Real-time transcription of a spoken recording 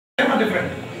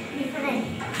different? Different.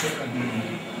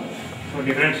 So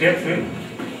different shapes will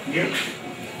give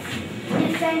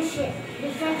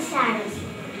Different shadows.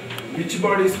 Which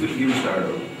bodies will give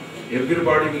shadow? Every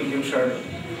body will give shadow.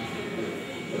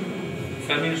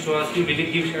 Sir, means to ask you, will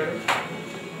it give shadow?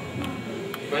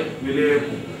 Why? Will a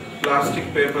plastic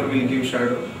paper will give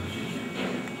shadow?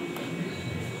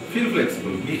 Feel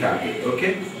flexible, be happy,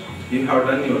 okay? You have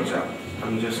done your job.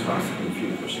 I'm just asking a few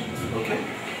questions, okay?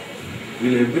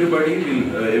 Will every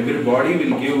body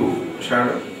will give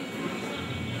shadow?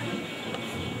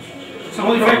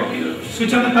 Suppose if I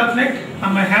switch on the touch light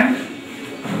on my hand,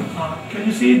 can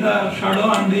you see the shadow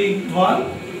on the wall?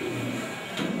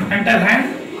 Entire hand?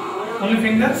 Only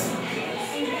fingers?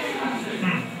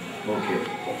 Okay.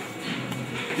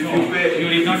 If you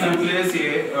place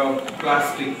a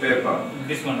plastic paper,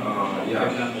 This one, for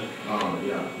example.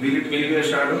 will it give a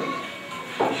shadow?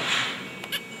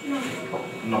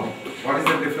 No. What is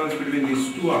the difference between these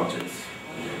two objects?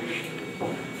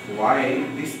 Why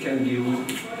this can give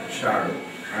shadow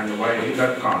and why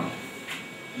that can't?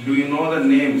 Do you know the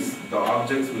names the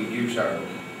objects will give shadow?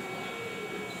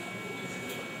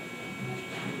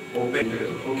 Open.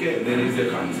 Okay, there is a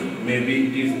concept. Maybe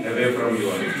it is away from you.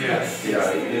 Yes.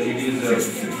 Yeah, it is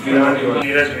beyond your.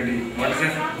 Neeraj Reddy.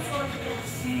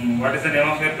 What is the name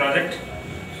of your project?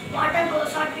 Water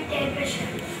goes out with air pressure.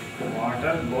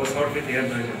 Water goes out with air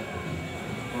pressure.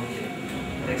 Okay.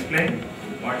 Explain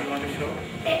what you want to show.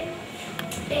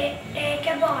 Take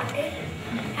a bottle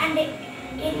and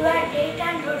invert it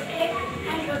and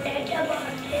rotate the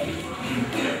bottle.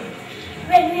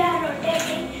 When we are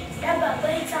rotating, the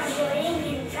bubbles are going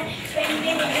inside. When we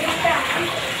release the hand,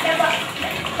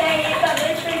 the air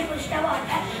bubbles will push the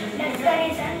water. That's the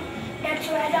reason. That's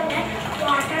why the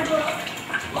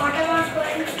water was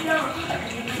going slow.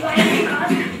 Why?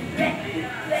 Because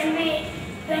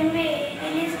when we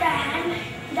release the hand,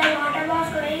 the water was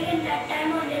going in. That time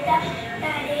only the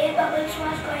air bubbles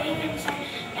was going inside.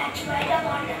 That's why the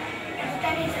water. That's the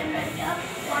reason that the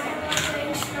water was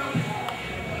going slow.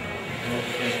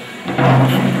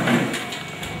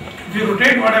 If you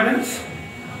rotate, what happens?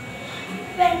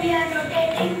 When we are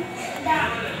rotating,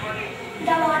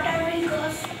 the water will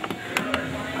goes.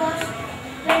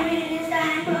 When we release the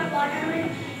hand, the water will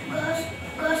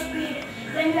go speed.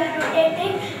 When we are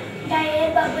rotating, the air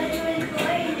bubbles will go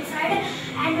inside,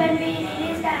 and when we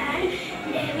release the hand,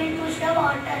 they will push the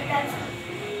water.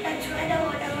 That's why the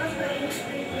water was going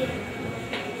speedily.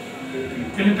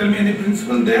 Can you tell me any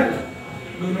principle there?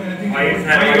 Do you know anything? Why is it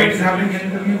is happening? Can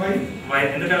you tell me why? Why?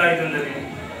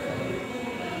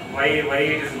 Why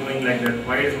it is going like that?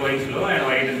 Why it is going slow and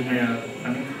why it is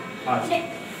coming fast?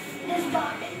 This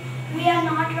bottle, we are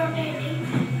not rotating.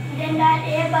 Then the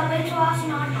air bubbles was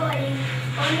not going.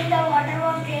 Only the water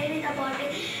was there in the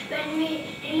bottle. When we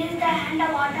release the hand, the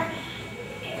water,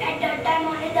 at that time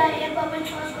only the air bubbles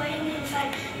was going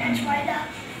inside. That's why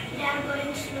they are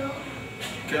going slow.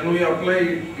 Can we apply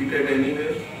it at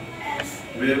anywhere? Yes.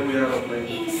 Where we are applying?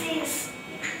 In seas.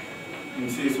 In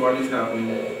seas, what is happening?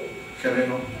 Can I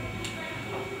know?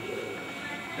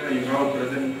 Yeah, you have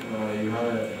present. You have a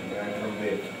diagram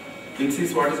there. In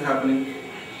seas, what is happening?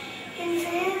 In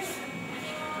seas.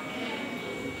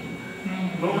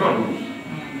 No problem.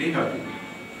 Be happy.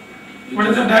 What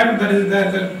is the diagram? That is the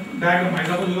diagram. I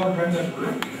suppose you are drawing that.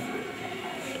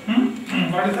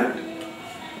 What is that?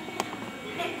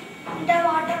 The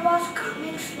water was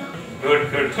coming slow. Good.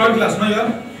 Third class, no, you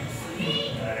are?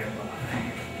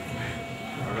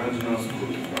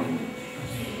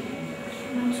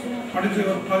 What is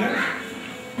your project?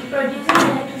 Producing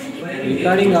electricity.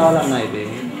 Recording కావాలన్నా ఇది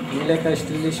ఈ లెక్క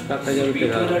still తీసి పక్క చదివితే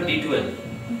B12 కాదు or D12?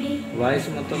 Voice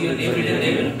మొత్తం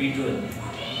B12.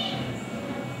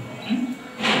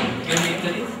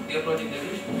 Your project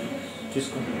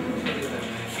చూసుకోండి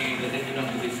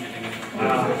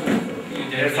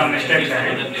There is some mistake.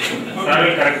 Sir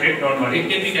will correct it. Don't worry. It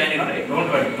can be carried, right? Don't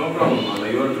worry. No problem, Mala.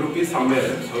 Your group is somewhere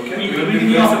else, okay? We You will will be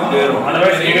be placed here. there.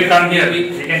 Otherwise, he will come here. He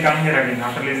can come here again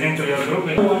after listening to your group.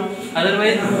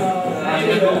 Otherwise, you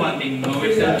can do one thing. No,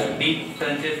 it's a deep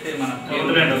trenches.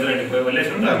 వదిలేండి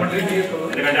వెళ్ళేసి ఉంటారు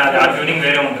ఎందుకంటే ఆ tuning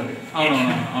వేరే ఉంటుంది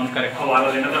అవును correct వాళ్ళు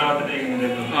తిన్న తర్వాత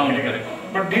అవును correct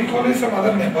But did call is some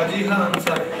other name. Bajiha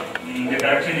answer.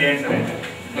 Correction చేయండి సార్ అయితే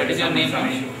What is your name?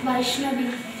 Vaishnavi.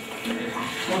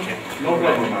 Okay No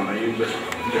problem, Mala. You just.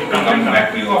 We'll come back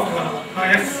to you after 1 hour.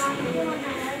 Yes.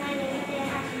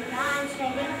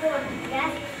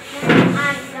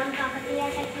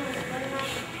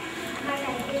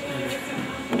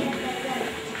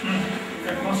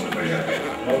 Atmosphere very happy.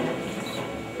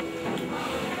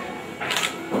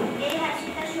 Hey,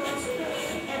 Harshita shows you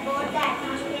about the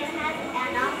atmosphere has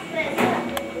enough pressure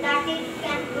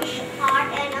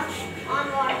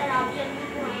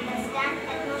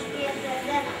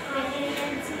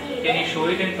show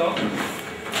it and talk?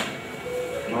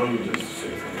 Now you just say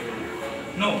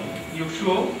something. No, you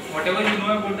show whatever you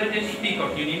know about that, just speak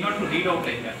out. You need not to read out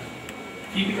like that.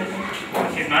 Keep it as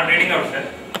She's not reading out, sir.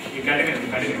 You continue.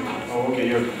 Oh, okay,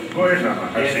 you go ahead, Rama.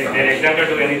 Yes, they're exempted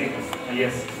to anything.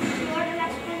 Yes. What an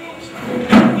explanation.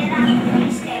 There are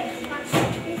 3 steps. First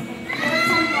step is pour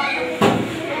some water in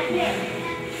the plate.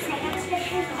 Second step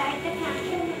is light the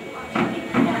candle and keep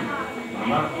the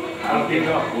Mama, happy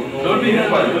ka? Don't be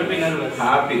nervous.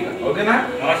 Happy ka? Okay na?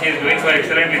 No, she is doing so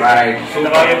excellently. Right. So ఎంత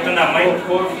బాగా చెప్తుంది అమ్మాయి.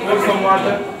 pour some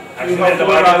water. You have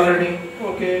poured already.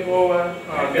 Okay, over.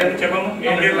 Then చెప్పము.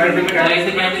 light the Light the candle.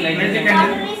 candle, light the water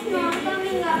candle. is not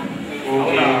coming up.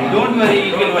 అవునా? Don't worry,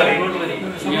 you Don't worry. don't worry.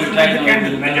 Someone You light try the now.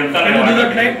 candle. నేను చెప్తాను Can you do కదా.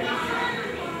 that light?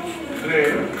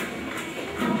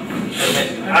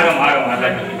 ఆగం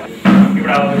అలాగే.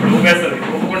 ఇప్పుడు ఊపేస్తుంది.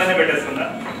 ఊపకుండానే పెట్టేస్తుందా?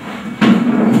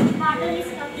 Water is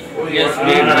coming. Oh, Yes,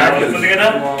 yes, we వస్తుంది కదా.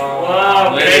 Wow,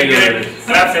 Very very good. good.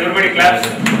 Claps, everybody claps.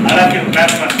 I love you.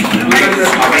 Claps, man.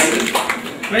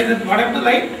 Wait, what happened to the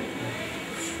light?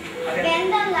 When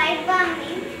the light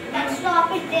burning, then stop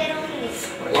it there only.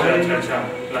 अच्छा.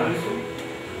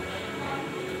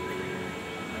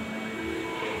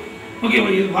 Okay,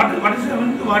 what is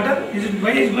happening to water? Is it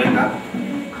why is it going up?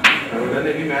 Have you done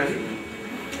any magic?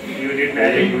 You did Magic,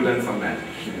 magic. you done some magic.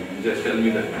 Just tell me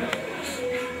that magic.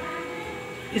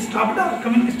 Is stopped or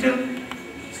coming still?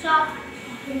 Stop.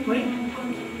 Why?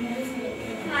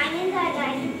 Why means I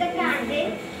light the candle.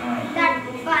 Ah. That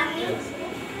burning,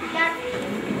 that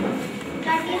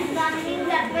is burning.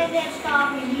 That way they stop.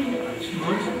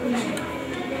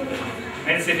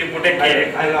 Means if you put a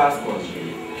cake, I'll ask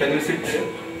question. Can you sit there?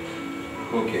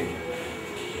 Okay.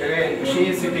 Again, she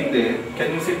is sitting there.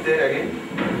 Can you sit there again?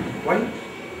 Why?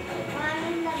 Why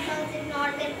means that house is not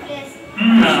their place.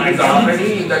 She is already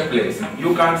in that place.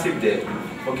 You can't sit there.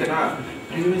 Okay, now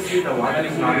previously the water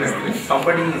is not there.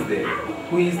 Somebody is there.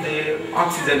 Who is there?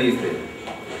 Oxygen is there.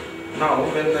 Now,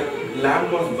 when the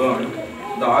lamp was burnt,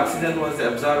 the oxygen was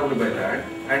absorbed by that,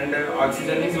 and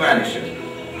oxygen is vanished.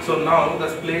 So now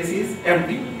this place is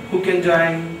empty. Who can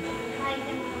join? I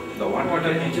can. The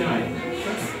water can join.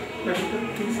 That's the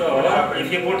thing. so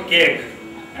if you put cake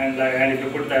and if you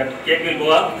put that, cake will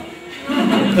go up.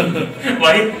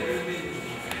 Why?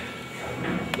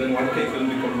 Then one cake will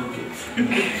become two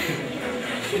cakes.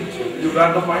 You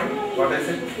got the point? What I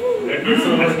said?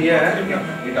 So here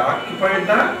it occupied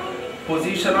the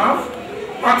position of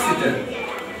oxygen.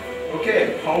 Okay,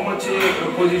 how much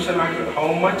position,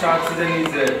 how much oxygen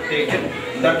is taken,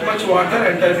 that much water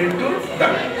enters into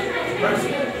that. That's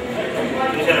it.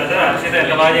 చూసారా sir Arshita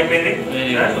ఎంత బాగా చెప్పింది.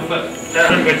 Super. Sir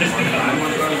అసలు పెట్టేస్తున్నా.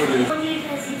 Only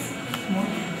dresses.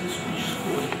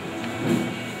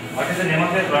 What is the name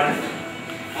of that product?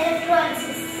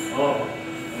 Electrolysis. Oh,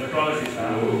 electrolysis.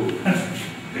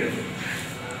 Great.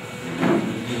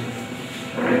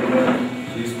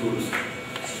 These schools.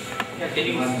 Yeah, can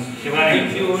you Shivani.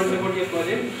 speak few words about your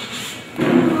project?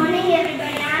 Good morning,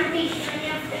 everybody. I am Shivani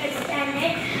of 3rd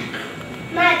standard.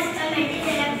 My experiment is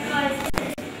electrolysis.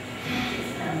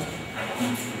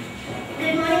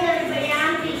 Good morning, everybody. I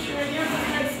am Shivani of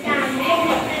 3rd standard.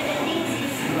 Representing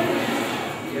school.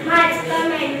 My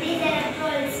experiment is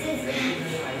electrolysis.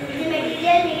 The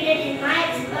material needed in my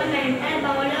experimental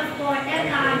bowl of water,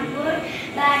 cardboard,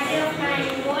 battery of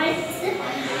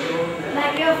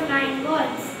 9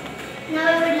 volts. Now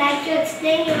I would like to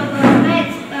explain you about my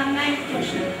experiment.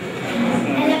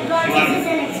 Electrolysis is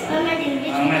an experiment in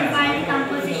which we define the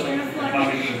composition of water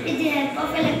with the help of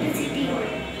electricity.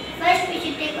 First, we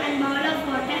should take one bowl of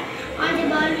water. On the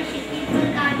bowl, we should keep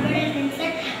one cardboard and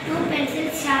insert 2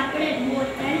 pencils sharpened at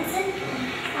both ends.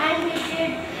 And we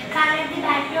should connect the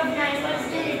battery of 9 volts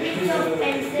to the tips of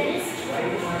pencils.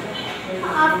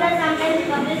 After some time, the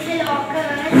bubbles will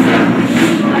occur in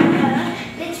water.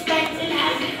 Which pencil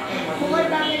has more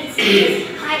bubbles is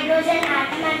hydrogen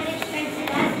atom and which pencil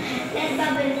has less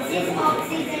bubbles is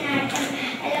oxygen atom.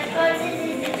 Electrolysis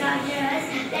is the charges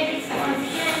that is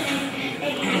positive and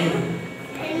negative.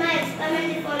 In my experiment,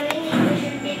 the following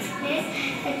equation takes place.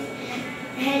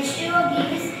 H2O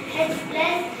gives H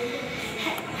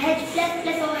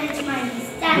plus OH minus.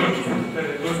 Thank you.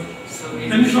 Very good.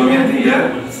 Can you show me anything here?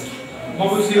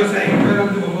 Bubbles you are saying, where are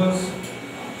the bubbles?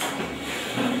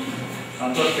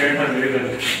 Santosh said her very well.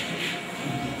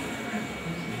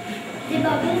 The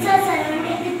bubbles are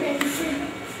surrounding the pencil.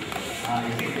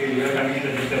 You are coming in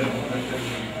the picture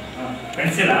now.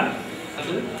 Pencil, huh?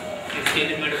 This scale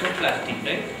is made of plastic,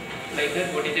 right? Like that,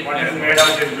 what is it? What is made of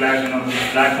this black,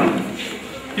 black one?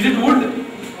 Is it wood?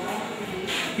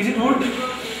 Is it wood?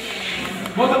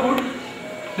 Both are wood?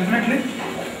 Definitely.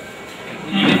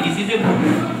 Even this is a book.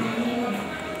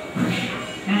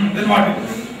 Then what it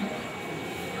is?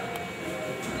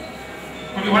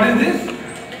 Okay, what is this?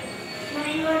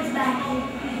 9 volts battery.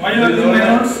 Why you are using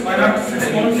 9 volts? Why not 6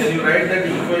 volts? Can you write that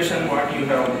equation what you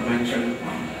have mentioned?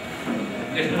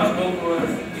 Just now spoke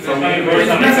So we H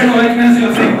wrote plus and OH minus you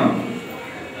are saying now? You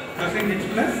are saying H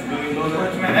plus, Do you know OH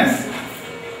that? minus.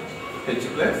 H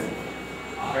plus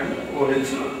and OH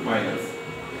minus.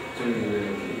 So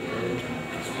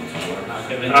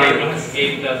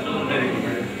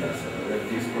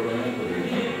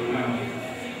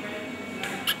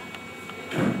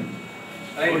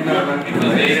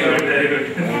very good.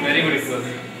 Very good it was.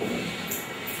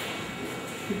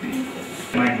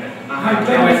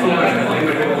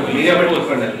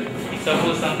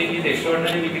 Suppose something is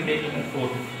extraordinary, we can take even 4.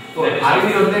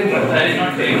 That is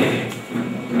not very easy.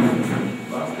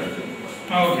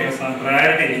 Okay, Some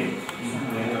priority.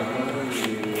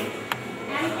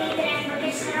 And take the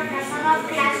reputation of number of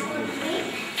class could be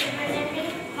representing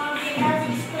of data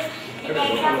 6 to the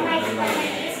title of my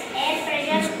experiment is air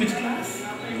pressure. which class?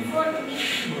 4th B.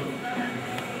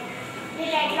 The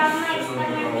title of my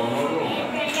experiment is air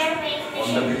pressure weighing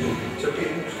machine.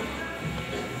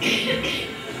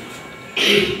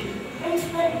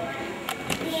 Principle.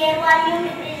 The air volume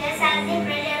decreases as the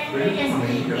pressure increases.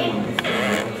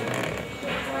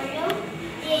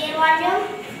 The air volume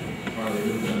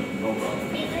no problem.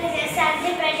 decreases as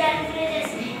the pressure increases.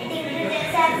 It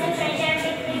increases as the pressure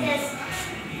decreases.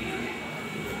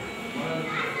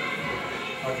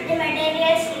 The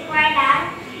materials required are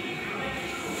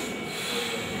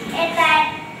a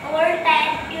old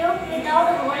tire tube without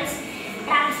holes,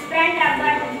 transparent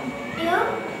rubber tube,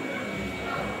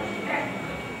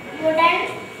 wooden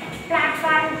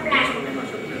platform plank.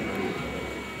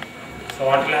 So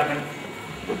what will happen?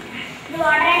 The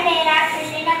water and air are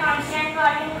filled in a constant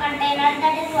volume container,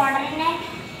 that is water in a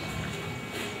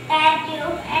tire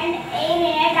tube and air in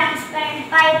a transparent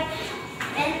pipe.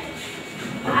 Then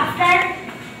after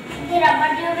the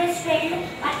rubber tube is filled,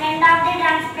 one end of the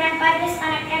transparent pipe is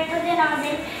connected to the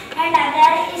nozzle and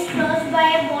other is closed by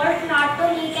a bolt not to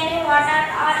leak any water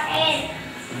or air.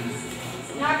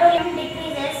 Not to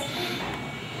decreases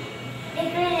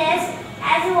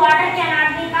as the water cannot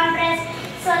be compressed,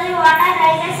 so the water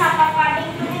rises up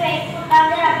according to the weight put on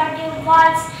the rubber tube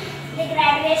walls. The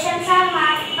graduations are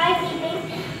marked by keeping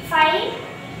 5,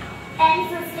 10,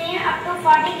 15 up to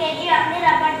 40 kg on the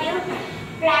rubber tube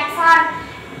platform.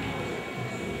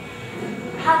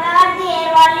 However, the air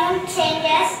volume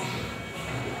changes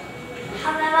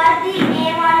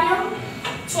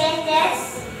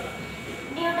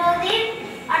due to the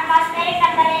atmospheric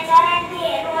temperature and the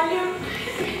air volume.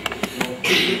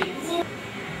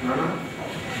 Nana,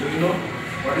 do you know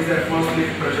what is the atmospheric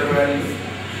pressure value?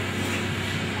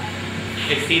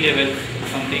 At sea level,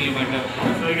 something you might have.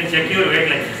 So you can check your weight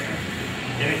like this.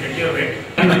 Can you check your weight?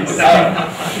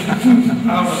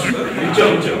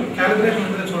 Calculation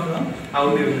ఉంటుంది చూడడం.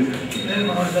 నేను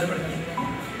మన సరిపడింది.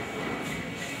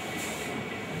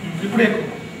 ఇప్పుడు ఎక్కువ.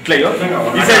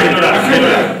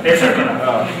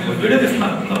 Video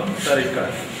తీస్తున్నాను. సరే ఇక్కడ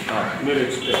మీరు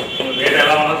ఎక్స్ప్లెయిన్. weight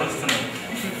ఎలా ఉందో తెలుస్తుంది.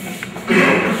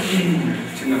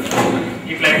 చిన్న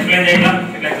ఇట్లా ఎక్స్ప్లెయిన్ చేయగా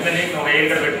ఇట్లా ఎక్స్ప్లెయిన్ చేయి ఒక ఏళ్ళు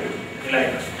ఇక్కడ పెట్టు ఇలా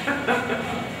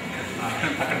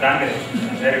అక్కడ దాని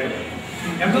వెరీ గుడ్.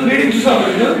 ఎంత రీడింగ్ చూసావు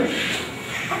video?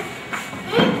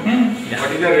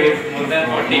 What is the rate? More than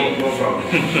 40. No problem.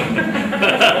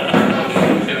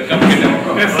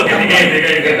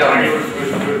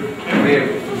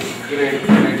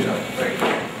 Great job. Right.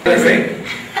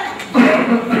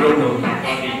 You don't know.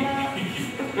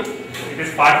 It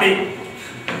is 40.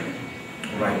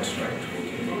 Right.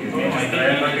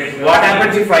 Okay. What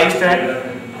happens if I stand?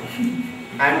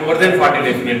 I am more than 40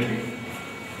 definitely.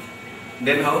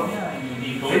 Then how?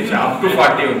 He told It's you up to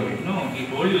 40 only. No, he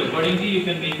told you accordingly you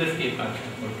can make the scale path.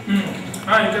 You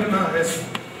can, yes.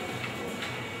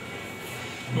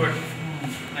 Good.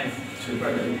 Nice. Shilpa,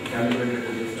 calibrated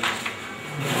to this.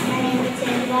 My name is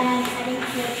Selva. I am studying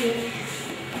fourth year.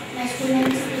 My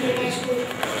student is in high school.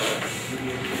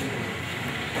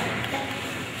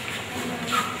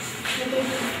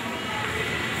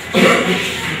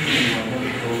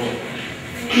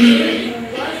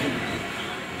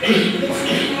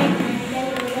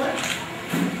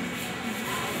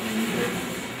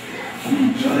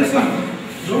 Show this one.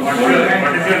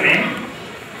 What is your name?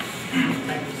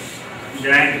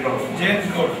 Giant Babu. James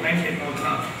Gold, 19.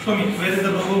 Show me, where is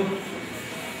the robo?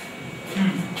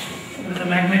 Where is the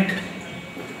magnet?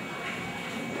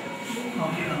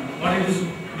 Okay, what it is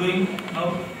doing now?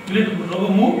 Will it robo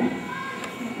move?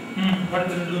 What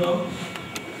will it do now?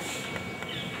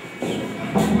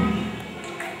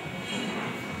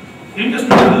 ఏం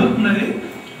చేస్తున్నది?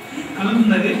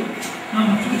 కదులుతున్నది.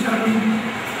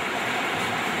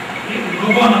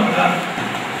 Robo na kada.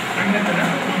 Angge kada.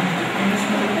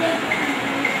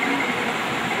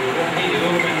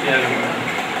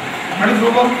 What is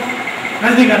robo?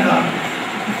 Rajnikanta.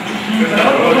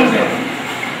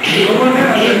 Robo ne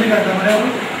Rajnikanta.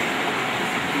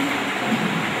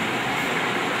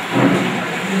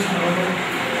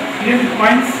 Clear the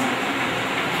points.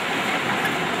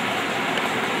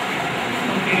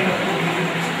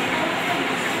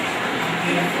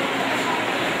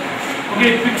 Okay,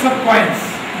 it picks up points.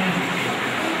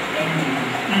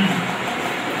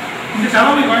 ఇంకా చాలా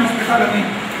మంది points పెట్టాలని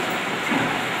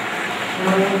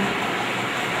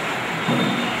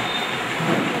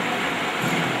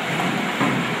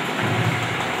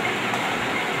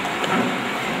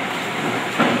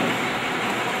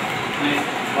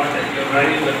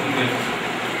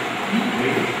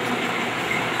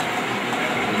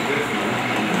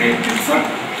picks up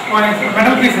points,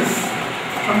 metal pieces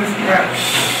from this scratch.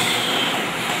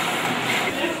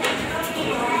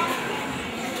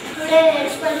 Today's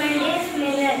experiment is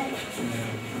mirror.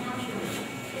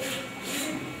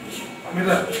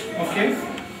 Mirror, okay.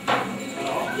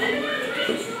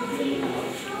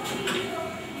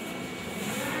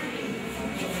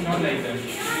 Not like that.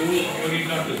 You need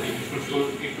not to think. It should show.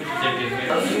 It should set it.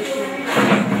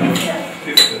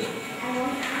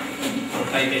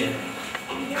 Like it.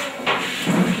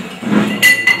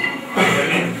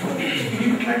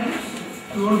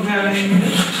 You don't have any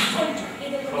images?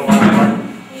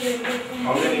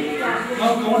 How many?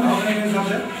 Now count how many images are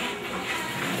there?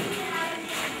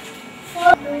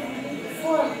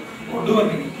 Four. Oh, do one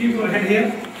thing. Keep your head here.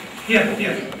 Here. Keep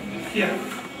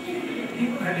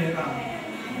your head here.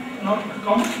 Now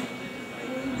count.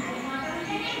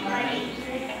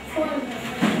 Four.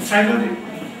 Size of it.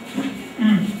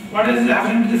 What is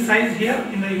happening to the size here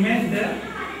in the image there?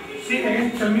 See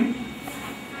again, tell me.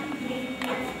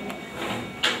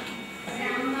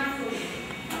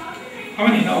 How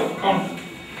many now? Count.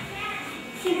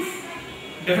 Six.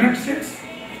 Definite 6.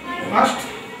 Last.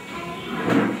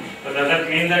 So does that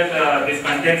mean that this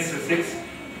contains 6?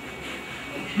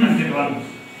 Contains 1.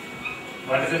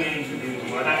 What does it mean?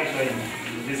 What are you showing?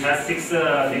 This has 6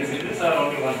 things in this or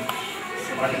only 1?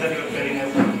 What is that you are telling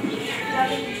us?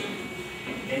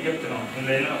 ఏం చెప్తున్నావు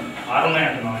ఇందులో 6 ఉన్నాయి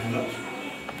అంటున్నావు ఇందులో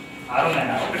 6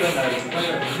 ఉన్నాయా ఒకటి ఉందా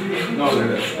No, let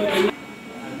us.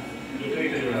 ఇటు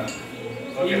కూడా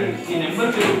ఈ నెంబర్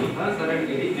పెరుగుతుందా సరే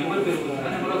ఇది నెంబర్ పెరుగుతుందా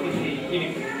నెంబర్ ఆఫ్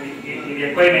ఇది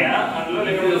ఎక్కువైనాయా అందులో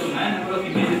లేకపోతే వస్తున్నాయా నెంబర్ ఆఫ్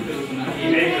ఇమేజెస్ పెరుగుతున్నాయి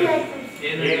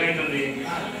ఇమేజ్ ఏమైతుంది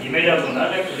ఇమేజ్ అవుతుందా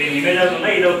లేకపోతే దీని ఇమేజ్ అవుతుందా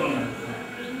ఇది అవుతుందా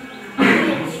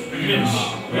You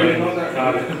know that.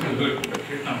 Good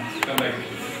come back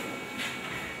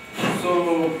So,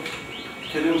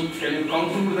 can you come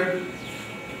through that?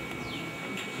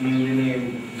 దీన్ని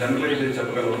జనరల్గా ఇది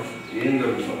చెప్పగలవా ఏం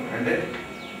జరుగుతుంది అంటే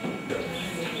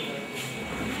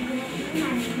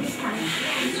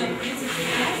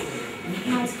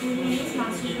My school name is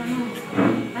Master Shwana High School.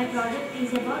 My project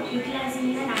is about utilizing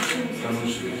the natural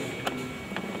resources.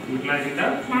 Utilizing the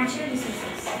Natural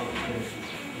resources.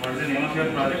 what is the name of your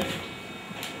project?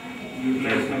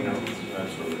 Utilizing the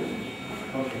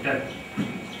okay tell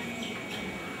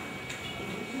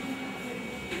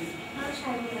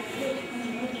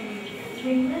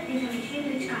Windmill is a machine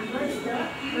which converts the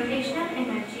rotational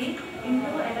energy into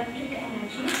electric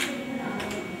energy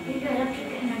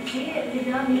with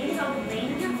the means of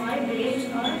vanes or blades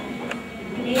or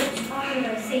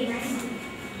sails.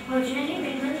 Originally,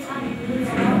 windmills are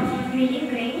used for milling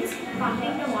grains,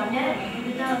 pumping the water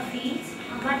into the fields,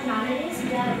 but nowadays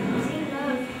we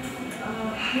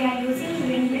are using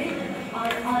windmill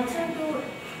also to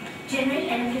generate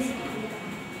electricity.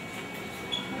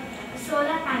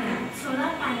 Solar panel.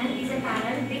 Solar panel is a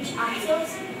panel which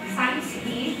absorbs sun's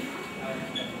heat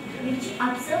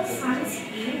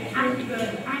and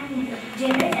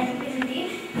generate electricity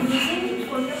using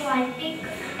photovoltaic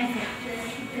effect.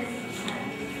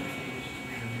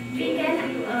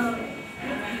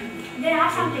 There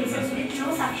are some places with no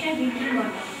sufficient drinking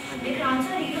water. We can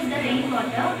also reuse the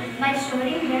rainwater by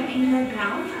storing them in the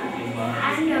ground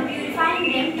and purifying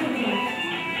them to drink.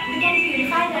 We can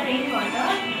purify the rainwater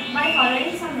by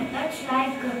following some methods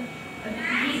like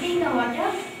heating the water.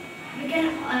 We can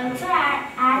also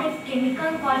add a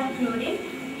chemical called chlorine.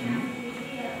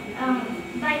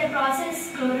 By the process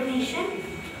chlorination,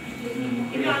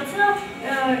 you can also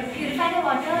purify the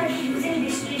water using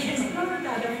distillation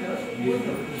method.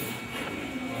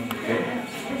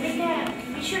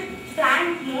 We should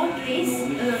plant more trees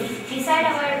beside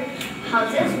our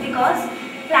houses because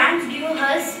plants give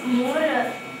us more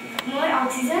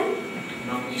oxygen,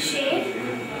 shade.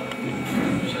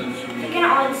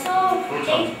 can also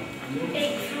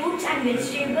take fruits and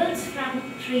vegetables from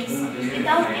trees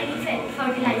without any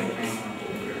fertilizers.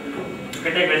 You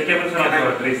can take vegetables from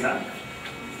your trees, huh?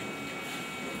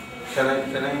 Can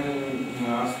I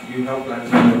ask, you have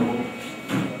plants in your home?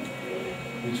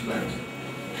 Which plants?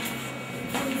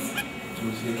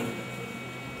 Tulsi?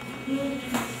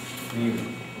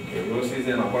 Neem. Okay, yours is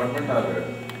an apartment or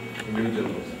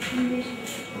individual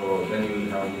house? Oh, then you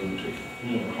will have neem tree.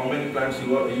 How many plants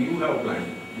you have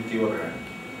planted with your hand?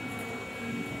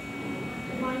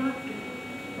 One or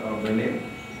two. The name?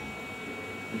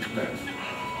 Which plants?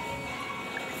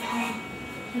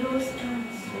 Rose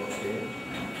plants. Okay.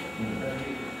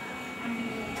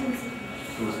 And tulsi.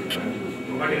 Tulsi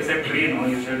plant. But you said tree, no?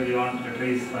 You said you want the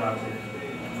trees for oxygen.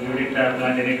 You didn't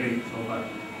plant any tree so far.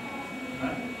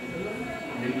 Huh?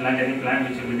 You didn't plant any plant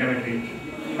which will become a tree.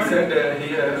 He said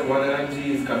here one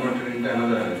energy is converted into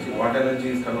another energy. What energy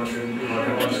is converted into what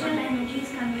Rotational energy? energy is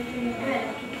converted into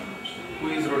electric energy. Who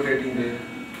is rotating there?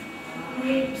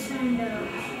 Plates and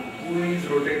Who is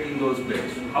rotating those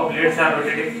plates? How blades are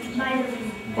rotating? by the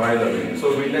wind. By the wind.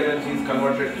 So wind energy is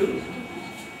converted to?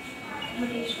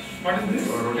 Rotation. What is this?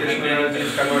 Rotational energy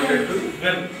is converted to?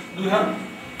 Well, do you have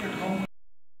at home?